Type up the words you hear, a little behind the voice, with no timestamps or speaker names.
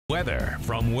Weather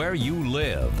from where you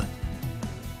live.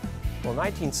 Well,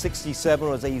 1967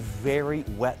 was a very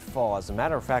wet fall. As a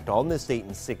matter of fact, on this date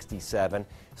in 67,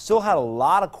 still had a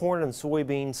lot of corn and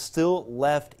soybeans still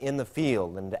left in the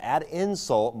field. And to add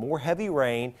insult, more heavy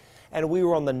rain, and we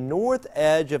were on the north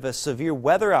edge of a severe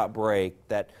weather outbreak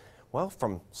that, well,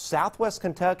 from southwest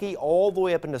Kentucky all the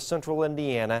way up into central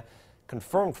Indiana,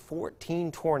 confirmed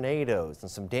 14 tornadoes, and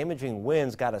some damaging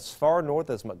winds got as far north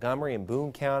as Montgomery and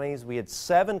Boone counties. We had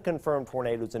 7 confirmed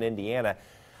tornadoes in Indiana.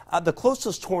 The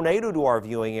closest tornado to our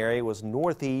viewing area was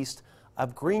northeast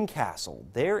of Greencastle.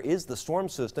 There is the storm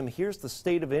system. Here's the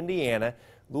state of Indiana.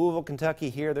 Louisville, Kentucky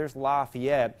here. There's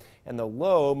Lafayette. And the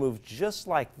low moved just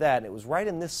like that. And it was right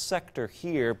in this sector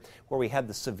here where we had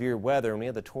the severe weather and we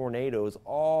had the tornadoes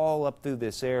all up through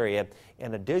this area,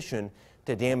 in addition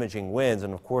to damaging winds.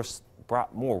 And of course,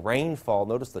 brought more rainfall.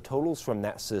 Notice the totals from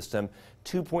that system: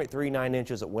 2.39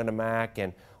 inches at Winamac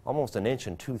and almost 1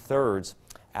 2/3 inches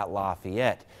at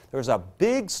Lafayette. There's a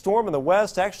big storm in the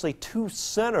west, actually 2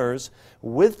 centers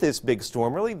with this big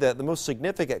storm, really the most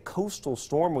significant coastal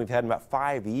storm we've had in about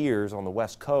 5 years on the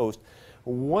west coast.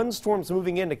 One storm's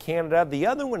moving into Canada, the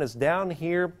other one is down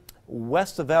here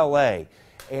west of LA,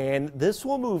 and this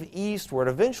will move eastward.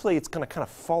 Eventually it's going to kind of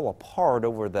fall apart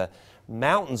over the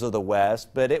mountains of the west,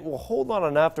 but it will hold on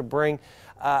enough to bring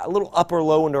a little upper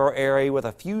low into our area with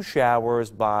a few showers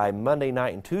by Monday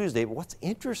night and Tuesday. But what's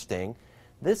interesting,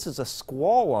 this is a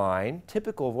squall line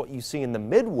typical of what you see in the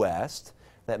Midwest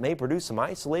that may produce some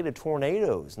isolated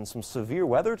tornadoes and some severe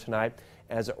weather tonight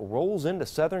as it rolls into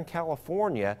Southern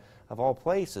California of all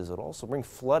places. It'll also bring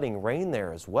flooding rain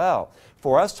there as well.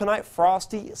 For us tonight,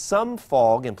 frosty, some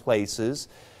fog in places,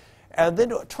 and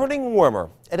then turning warmer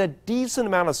and a decent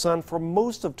amount of sun for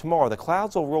most of tomorrow. The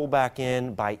clouds will roll back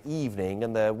in by evening,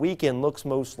 and the weekend looks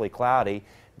mostly cloudy.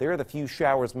 There are the few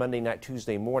showers Monday night,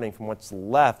 Tuesday morning from what's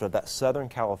left of that Southern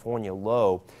California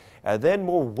low. And then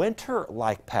more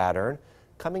winter-like pattern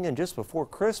coming in just before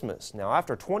Christmas. Now,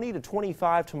 after 20 to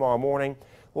 25 tomorrow morning,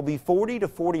 will be 40 to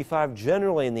 45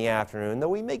 generally in the afternoon, though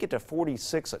we may get to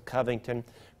 46 at Covington,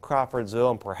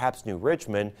 Crawfordsville, and perhaps New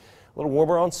Richmond. A little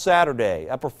warmer on Saturday,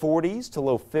 upper 40s to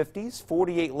low 50s,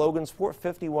 48 Logansport,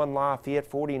 51 Lafayette,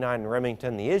 49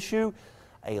 Remington. The issue,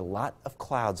 a lot of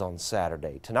clouds on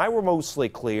Saturday. Tonight we're mostly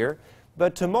clear,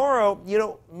 but tomorrow,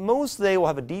 most of the day we'll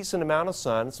have a decent amount of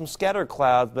sun, some scattered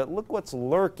clouds, but look what's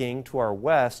lurking to our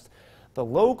west. The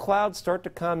low clouds start to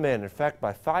come in. In fact,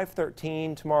 by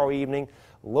 5:13 tomorrow evening,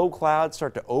 low clouds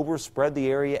start to overspread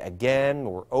the area again.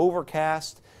 We're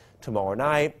overcast tomorrow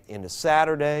night into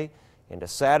Saturday. Into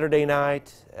Saturday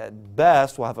night. At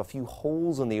best, we'll have a few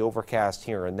holes in the overcast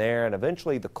here and there, and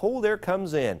eventually the cold air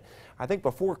comes in. I think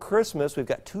before Christmas, we've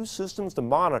got 2 systems to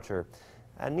monitor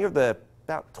near the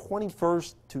about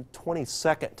 21st to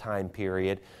 22nd time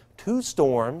period. 2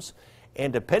 storms,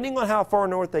 and depending on how far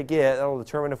north they get, that'll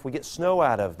determine if we get snow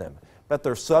out of them. But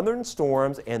they're southern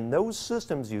storms, and those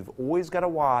systems you've always got to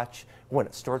watch when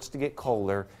it starts to get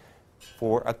colder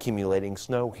for accumulating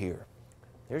snow here.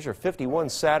 There's your 51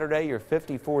 Saturday, your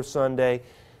 54 Sunday,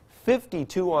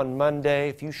 52 on Monday,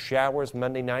 a few showers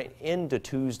Monday night into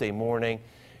Tuesday morning,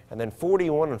 and then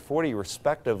 41 and 40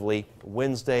 respectively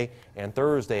Wednesday and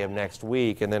Thursday of next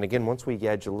week. And then again, once we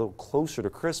edge a little closer to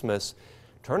Christmas,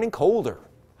 turning colder,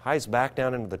 highs back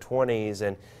down into the 20s,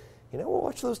 and we'll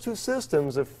watch those 2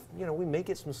 systems if we may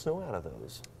get some snow out of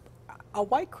those. A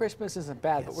white Christmas isn't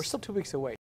bad, Yes. but we're still 2 weeks away.